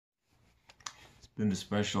been a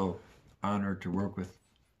special honor to work with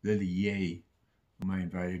Lily Ye, whom I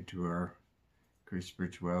invited to our Great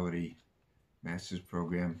Spirituality Master's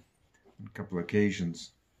Program on a couple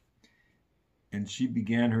occasions. And she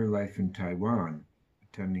began her life in Taiwan,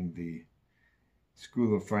 attending the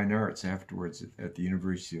School of Fine Arts afterwards at the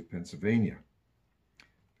University of Pennsylvania.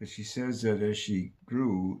 But she says that as she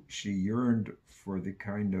grew, she yearned for the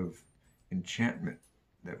kind of enchantment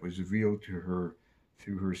that was revealed to her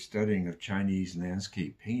through her studying of Chinese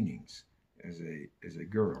landscape paintings as a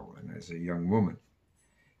girl and as a young woman.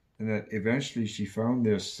 And that eventually she found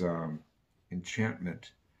this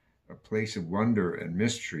enchantment, a place of wonder and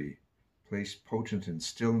mystery, a place potent in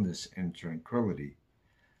stillness and tranquility.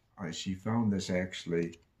 She found this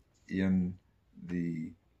actually in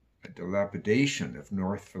the dilapidation of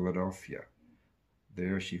North Philadelphia.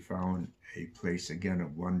 There she found a place again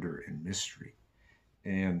of wonder and mystery.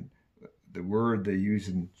 And the word they use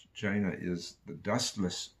in China is the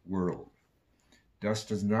dustless world. Dust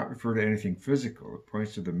does not refer to anything physical. It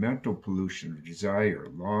points to the mental pollution of desire,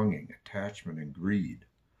 longing, attachment, and greed,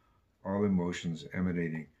 all emotions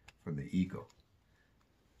emanating from the ego.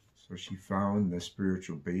 So she found the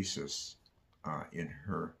spiritual basis in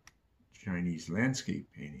her Chinese landscape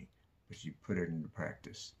painting, but she put it into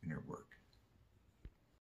practice in her work.